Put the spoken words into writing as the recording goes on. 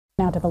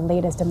Now to the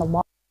latest in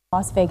the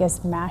Las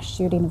Vegas mass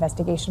shooting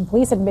investigation.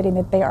 Police admitting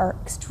that they are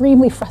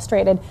extremely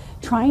frustrated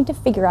trying to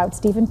figure out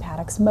Stephen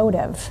Paddock's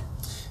motive.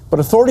 But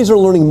authorities are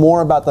learning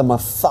more about the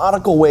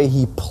methodical way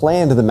he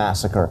planned the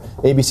massacre.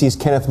 ABC's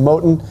Kenneth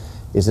Moten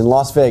is in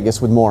Las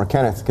Vegas with more.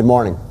 Kenneth, good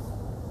morning.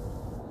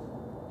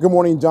 Good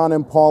morning, John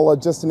and Paula.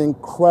 Just an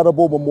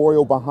incredible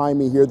memorial behind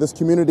me here. This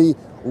community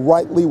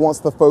rightly wants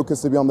the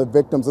focus to be on the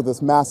victims of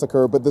this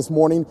massacre, but this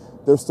morning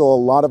there's still a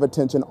lot of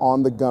attention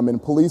on the gunman.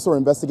 Police are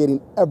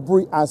investigating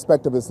every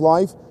aspect of his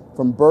life,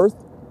 from birth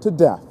to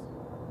death.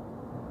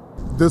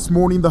 This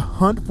morning, the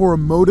hunt for a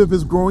motive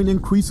is growing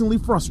increasingly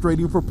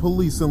frustrating for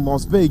police in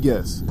Las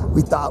Vegas.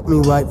 We thought we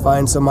might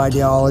find some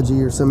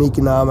ideology or some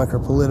economic or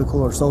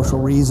political or social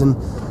reason,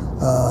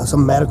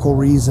 some medical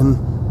reason.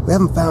 We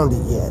haven't found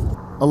it yet.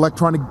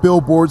 Electronic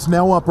billboards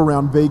now up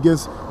around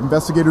Vegas.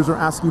 Investigators are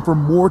asking for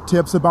more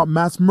tips about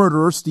mass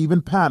murderer Stephen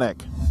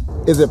Paddock.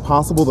 Is it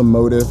possible the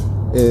motive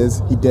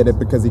is he did it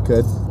because he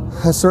could?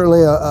 That's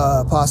certainly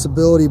a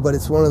possibility, but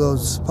it's one of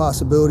those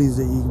possibilities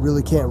that you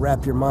really can't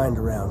wrap your mind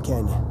around,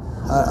 can you?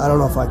 I don't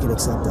know if I can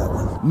accept that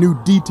one. New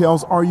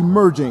details are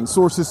emerging.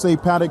 Sources say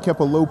Paddock kept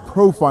a low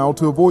profile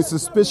to avoid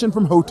suspicion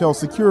from hotel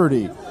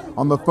security.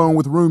 On the phone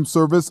with room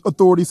service,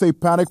 authorities say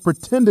Paddock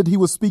pretended he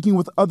was speaking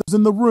with others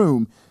in the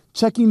room,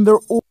 checking their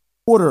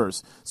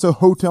orders, so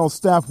hotel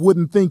staff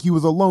wouldn't think he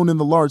was alone in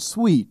the large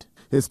suite.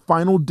 His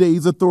final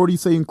days,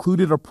 authorities say,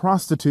 included a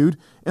prostitute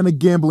and a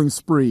gambling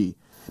spree.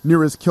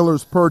 Near his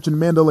killer's perch in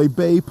Mandalay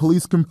Bay,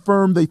 police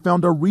confirmed they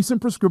found a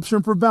recent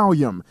prescription for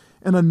Valium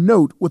and a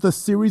note with a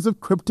series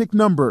of cryptic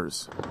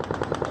numbers.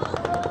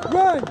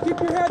 Run! Keep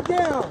your head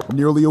down!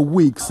 Nearly a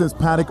week since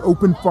Paddock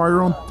opened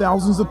fire on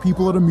thousands of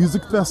people at a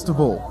music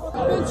festival.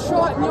 I've been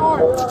shot in the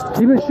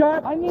arm. You been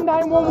shot? I need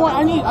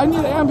 911. I need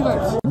an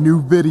ambulance.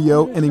 New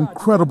video and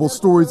incredible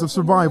stories of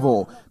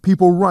survival.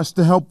 People rushed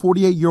to help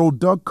 48-year-old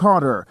Doug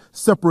Carter,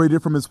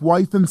 separated from his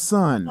wife and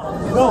son.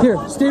 Here,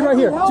 stay right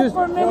here.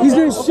 He's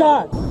getting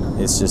shot.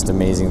 It's just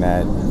amazing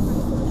that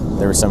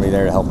there was somebody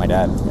there to help my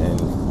dad,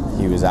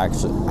 and he was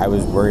actually, I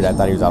was worried. I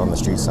thought he was out on the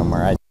street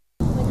somewhere.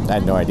 I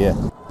had no idea.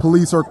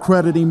 Police are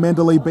crediting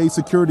Mandalay Bay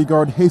security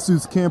guard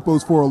Jesus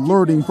Campos for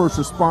alerting first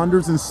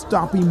responders and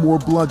stopping more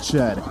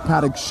bloodshed.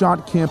 Paddock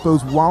shot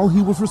Campos while he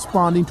was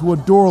responding to a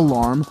door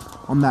alarm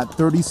on that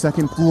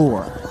 32nd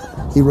floor.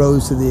 He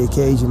rose to the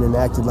occasion and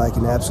acted like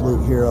an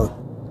absolute hero.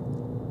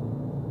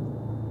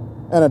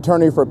 An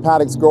attorney for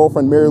Paddock's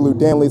girlfriend, Mary Lou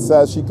Danley,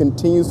 says she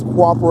continues to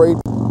cooperate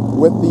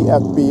with the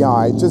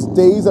FBI. Just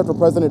days after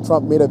President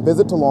Trump made a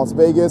visit to Las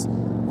Vegas,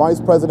 Vice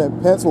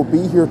President Pence will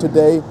be here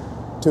today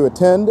to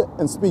attend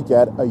and speak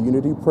at a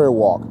unity prayer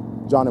walk.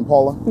 John and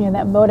Paula. Yeah,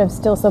 that motive's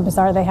still so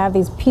bizarre. They have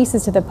these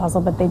pieces to the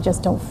puzzle, but they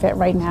just don't fit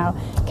right now.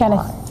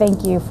 Kenneth,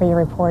 thank you for your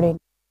reporting.